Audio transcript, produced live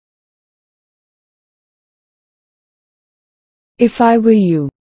If I were you.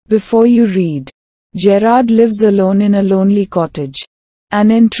 Before you read. Gerard lives alone in a lonely cottage.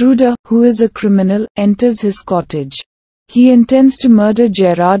 An intruder, who is a criminal, enters his cottage. He intends to murder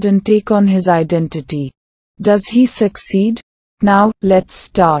Gerard and take on his identity. Does he succeed? Now, let's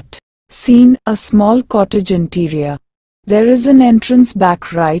start. Scene: a small cottage interior. There is an entrance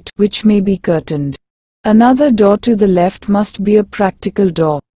back right, which may be curtained. Another door to the left must be a practical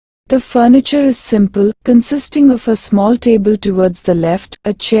door. The furniture is simple, consisting of a small table towards the left,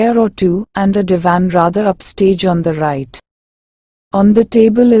 a chair or two, and a divan rather upstage on the right. On the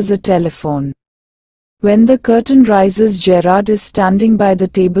table is a telephone. When the curtain rises, Gerard is standing by the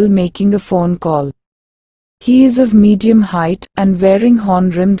table making a phone call. He is of medium height, and wearing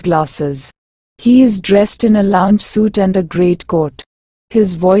horn-rimmed glasses. He is dressed in a lounge suit and a greatcoat.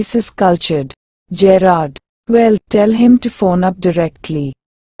 His voice is cultured. Gerard. Well, tell him to phone up directly.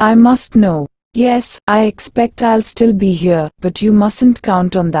 I must know. Yes, I expect I'll still be here, but you mustn't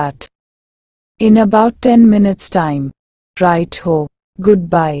count on that. In about 10 minutes' time. Right-ho.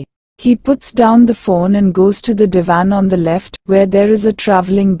 Goodbye. He puts down the phone and goes to the divan on the left, where there is a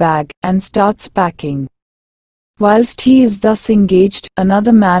traveling bag, and starts packing. Whilst he is thus engaged,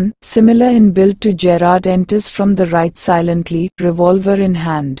 another man, similar in build to Gerard, enters from the right silently, revolver in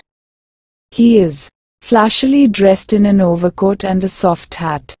hand. He is flashily dressed in an overcoat and a soft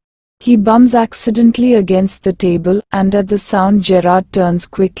hat. He bumps accidentally against the table, and at the sound Gerard turns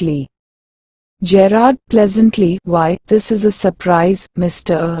quickly. Gerard, pleasantly, why, this is a surprise,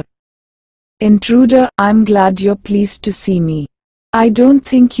 Mr. Intruder, I'm glad you're pleased to see me. I don't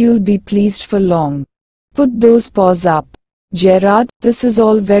think you'll be pleased for long. Put those paws up. Gerard, this is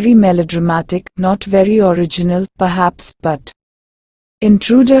all very melodramatic, not very original, perhaps, but...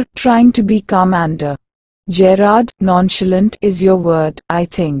 Intruder, trying to be calm and Gerard, nonchalant is your word, I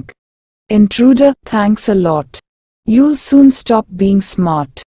think. Intruder, thanks a lot. You'll soon stop being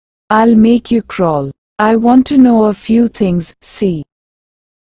smart. I'll make you crawl. I want to know a few things, see.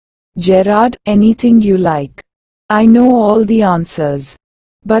 Gerard, anything you like. I know all the answers.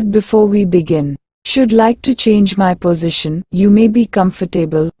 But before we begin, should like to change my position. You may be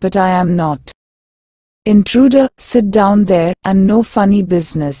comfortable, but I am not. Intruder, sit down there, and no funny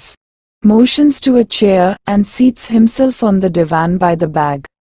business. Motions to a chair, and seats himself on the divan by the bag.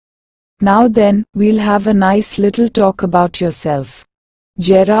 Now then, we'll have a nice little talk about yourself.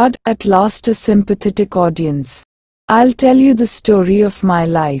 Gerard, at last a sympathetic audience. I'll tell you the story of my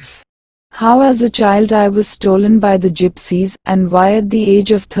life. How as a child I was stolen by the gypsies, and why at the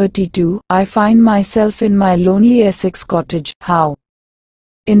age of 32, I find myself in my lonely Essex cottage. How?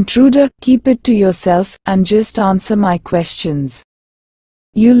 Intruder, keep it to yourself, and just answer my questions.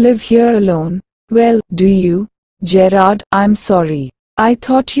 You live here alone? Well, do you? Gerard, I'm sorry. I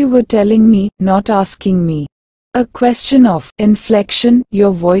thought you were telling me, not asking me. A question of inflection,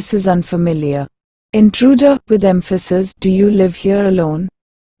 your voice is unfamiliar. Intruder, with emphasis, do you live here alone?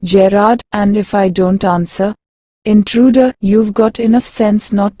 Gerard, and if I don't answer? Intruder, you've got enough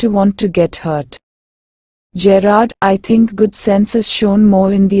sense not to want to get hurt. Gerard, I think good sense is shown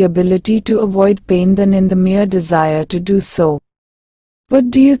more in the ability to avoid pain than in the mere desire to do so. What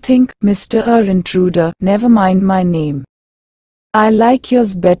do you think, Mr. Intruder? Never mind my name. I like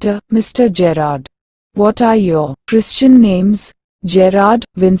yours better, Mr. Gerard. What are your Christian names? Gerard,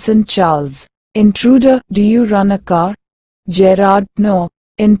 Vincent Charles. Intruder, do you run a car? Gerard, no.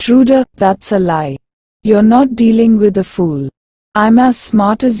 Intruder, that's a lie. You're not dealing with a fool. I'm as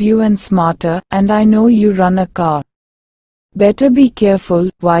smart as you and smarter, and I know you run a car. Better be careful,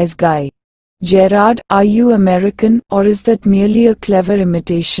 wise guy. Gerard, are you American, or is that merely a clever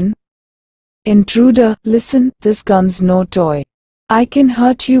imitation? Intruder, listen, this gun's no toy. I can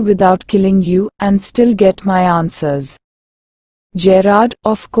hurt you without killing you, and still get my answers. Gerard,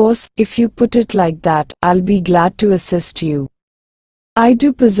 of course, if you put it like that, I'll be glad to assist you. I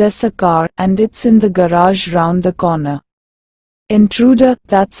do possess a car, and it's in the garage round the corner. Intruder,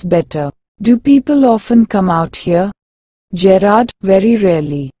 that's better. Do people often come out here? Gerard, very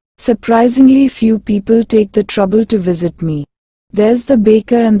rarely. Surprisingly few people take the trouble to visit me. There's the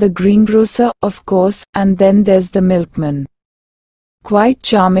baker and the greengrocer, of course, and then there's the milkman. Quite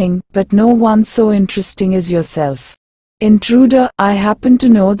charming, but no one so interesting as yourself. Intruder, I happen to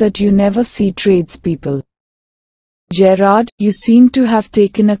know that you never see tradespeople. Gerard, you seem to have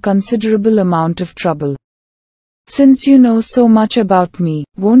taken a considerable amount of trouble. Since you know so much about me,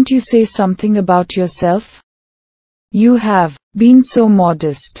 won't you say something about yourself? You have been so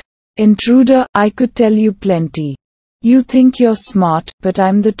modest. Intruder, I could tell you plenty. You think you're smart, but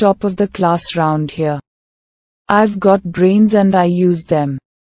I'm the top of the class round here. I've got brains and I use them.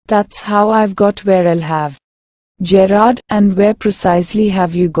 That's how I've got where I'll have. Gerard, and where precisely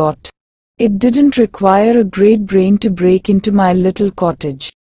have you got? It didn't require a great brain to break into my little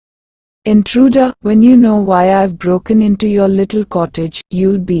cottage. Intruder, when you know why I've broken into your little cottage,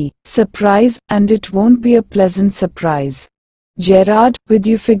 you'll be surprised, and it won't be a pleasant surprise. Gerard, with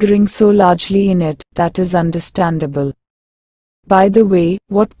you figuring so largely in it, that is understandable. By the way,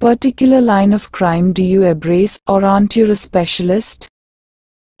 what particular line of crime do you embrace, or aren't you a specialist?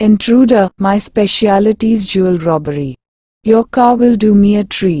 Intruder, my speciality's jewel robbery. Your car will do me a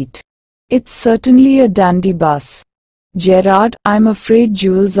treat. It's certainly a dandy bus. Gerard, I'm afraid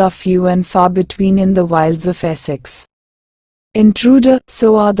jewels are few and far between in the wilds of Essex. Intruder,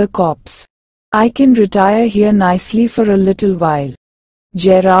 so are the cops. I can retire here nicely for a little while.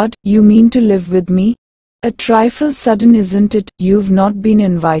 Gerard, you mean to live with me? A trifle sudden, isn't it? You've not been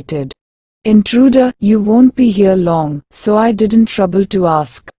invited. Intruder, you won't be here long, so I didn't trouble to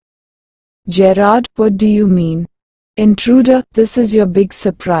ask. Gerard, what do you mean? Intruder, this is your big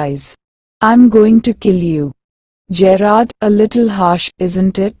surprise. I'm going to kill you. Gerard, a little harsh,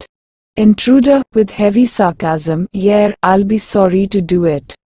 isn't it? Intruder, with heavy sarcasm, yeah, I'll be sorry to do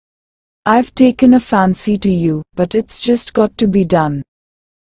it. I've taken a fancy to you, but it's just got to be done.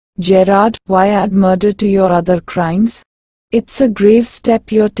 Gerard, why add murder to your other crimes? It's a grave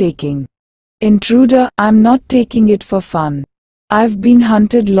step you're taking. Intruder, I'm not taking it for fun. I've been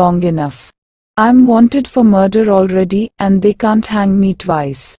hunted long enough. I'm wanted for murder already, and they can't hang me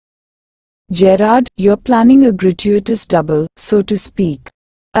twice. Gerard, you're planning a gratuitous double, so to speak.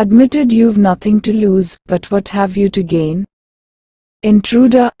 Admitted you've nothing to lose, but what have you to gain?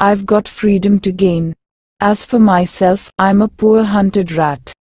 Intruder, I've got freedom to gain. As for myself, I'm a poor hunted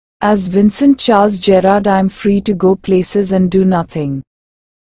rat. As Vincent Charles Gerard, I'm free to go places and do nothing.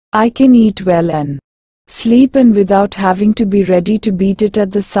 I can eat well and sleep and without having to be ready to beat it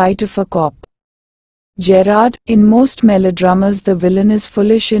at the sight of a cop. Gerard, in most melodramas the villain is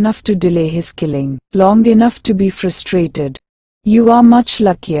foolish enough to delay his killing long enough to be frustrated. You are much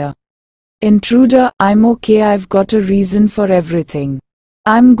luckier. Intruder, I'm okay, I've got a reason for everything.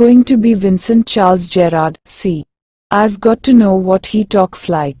 I'm going to be Vincent Charles Gerard, see. I've got to know what he talks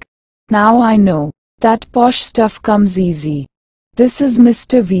like. Now I know. That posh stuff comes easy. This is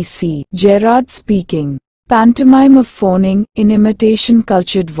Mr. V.C. Gerard speaking. Pantomime of phoning, in imitation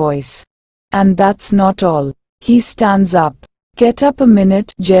cultured voice. And that's not all. He stands up. Get up a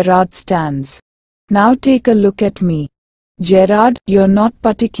minute. Gerard stands. Now take a look at me. Gerard, you're not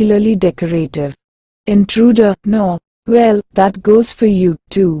particularly decorative. Intruder, no. Well, that goes for you,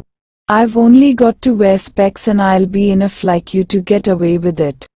 too. I've only got to wear specs and I'll be enough like you to get away with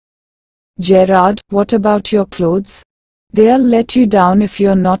it. Gerard, what about your clothes? They'll let you down if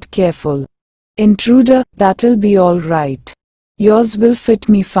you're not careful. Intruder, that'll be all right. Yours will fit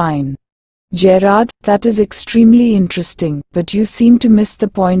me fine. Gerard, that is extremely interesting, but you seem to miss the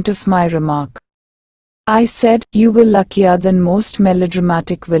point of my remark. I said, you were luckier than most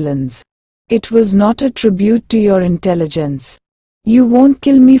melodramatic villains. It was not a tribute to your intelligence. You won't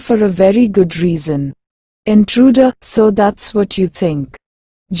kill me for a very good reason. Intruder, so that's what you think.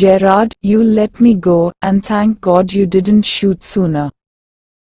 Gerard, you'll let me go, and thank God you didn't shoot sooner.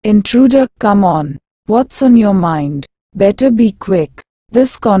 Intruder, come on. What's on your mind? Better be quick.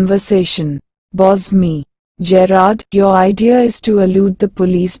 This conversation bores me. Gerard, your idea is to elude the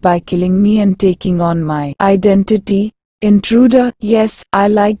police by killing me and taking on my identity. Intruder, yes, I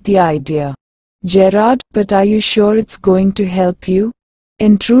like the idea. Gerard, but are you sure it's going to help you?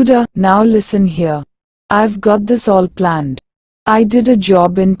 Intruder, now listen here. I've got this all planned. I did a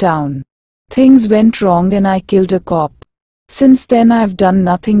job in town. Things went wrong and I killed a cop. Since then I've done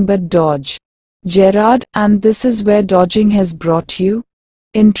nothing but dodge. Gerard, and this is where dodging has brought you?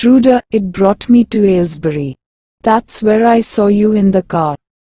 Intruder, it brought me to Aylesbury. That's where I saw you in the car.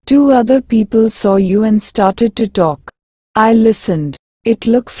 2 other people saw you and started to talk. I listened. It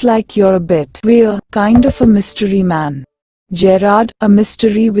looks like you're a bit weird, kind of a mystery man. Gerard, a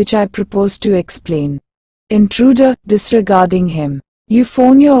mystery which I propose to explain. Intruder, disregarding him. You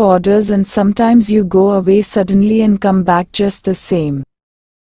phone your orders and sometimes you go away suddenly and come back just the same.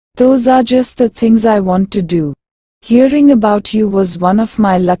 Those are just the things I want to do. Hearing about you was one of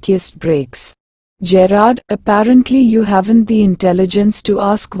my luckiest breaks. Gerard, apparently you haven't the intelligence to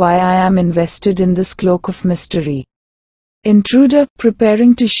ask why I am invested in this cloak of mystery. Intruder,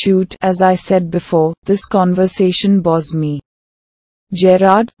 preparing to shoot. As I said before, this conversation bores me.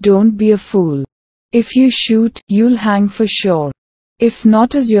 Gerard, don't be a fool. If you shoot, you'll hang for sure. If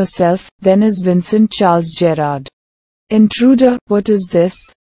not as yourself, then as Vincent Charles Gerard. Intruder, what is this?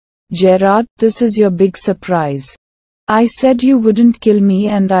 Gerard, this is your big surprise. I said you wouldn't kill me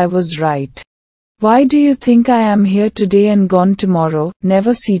and I was right. Why do you think I am here today and gone tomorrow?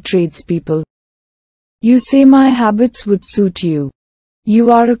 Never see tradespeople. You say my habits would suit you.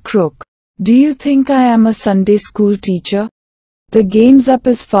 You are a crook. Do you think I am a Sunday school teacher? The game's up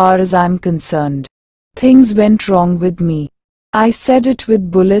as far as I'm concerned. Things went wrong with me. I said it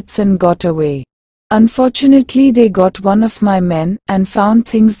with bullets and got away. Unfortunately, they got one of my men and found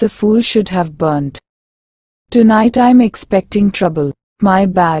things the fool should have burnt. Tonight I'm expecting trouble. My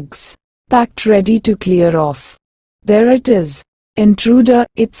bags. Packed ready to clear off. There it is. Intruder,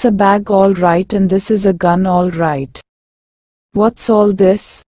 it's a bag all right and this is a gun all right. What's all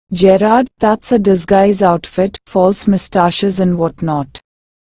this? Gerard, that's a disguise outfit, false mustaches and whatnot.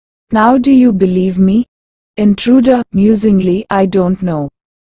 Now do you believe me? Intruder, musingly, I don't know.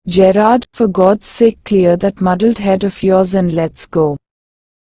 Gerard, for God's sake clear that muddled head of yours and let's go.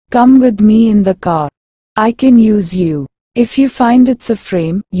 Come with me in the car. I can use you. If you find it's a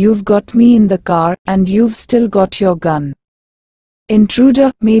frame, you've got me in the car, and you've still got your gun.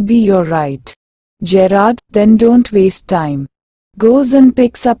 Intruder, maybe you're right. Gerard, then don't waste time. Goes and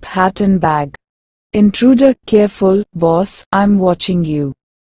picks up hat and bag. Intruder, careful, boss, I'm watching you.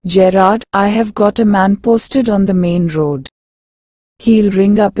 Gerard, I have got a man posted on the main road. He'll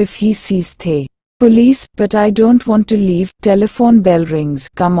ring up if he sees the police, but I don't want to leave. Telephone bell rings,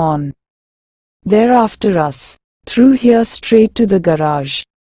 come on. They're after us. Through here straight to the garage.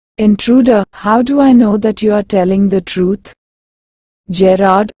 Intruder, how do I know that you are telling the truth?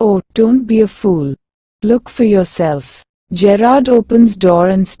 Gerard, oh, don't be a fool. Look for yourself. Gerard opens door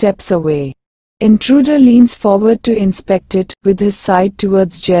and steps away. Intruder leans forward to inspect it, with his side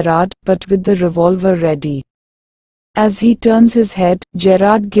towards Gerard, but with the revolver ready. As he turns his head,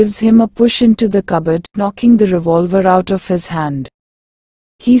 Gerard gives him a push into the cupboard, knocking the revolver out of his hand.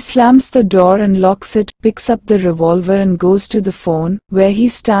 He slams the door and locks it, picks up the revolver and goes to the phone, where he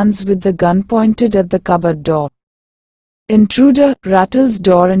stands with the gun pointed at the cupboard door. Intruder rattles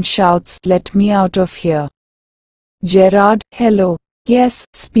door and shouts, "Let me out of here." Gerard, hello. Yes,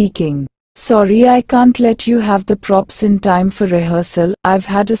 speaking. Sorry I can't let you have the props in time for rehearsal, I've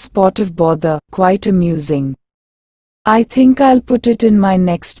had a spot of bother, quite amusing. I think I'll put it in my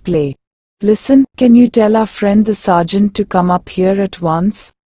next play. Listen, can you tell our friend the sergeant to come up here at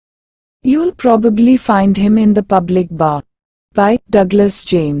once? You'll probably find him in the public bar. By Douglas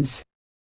James.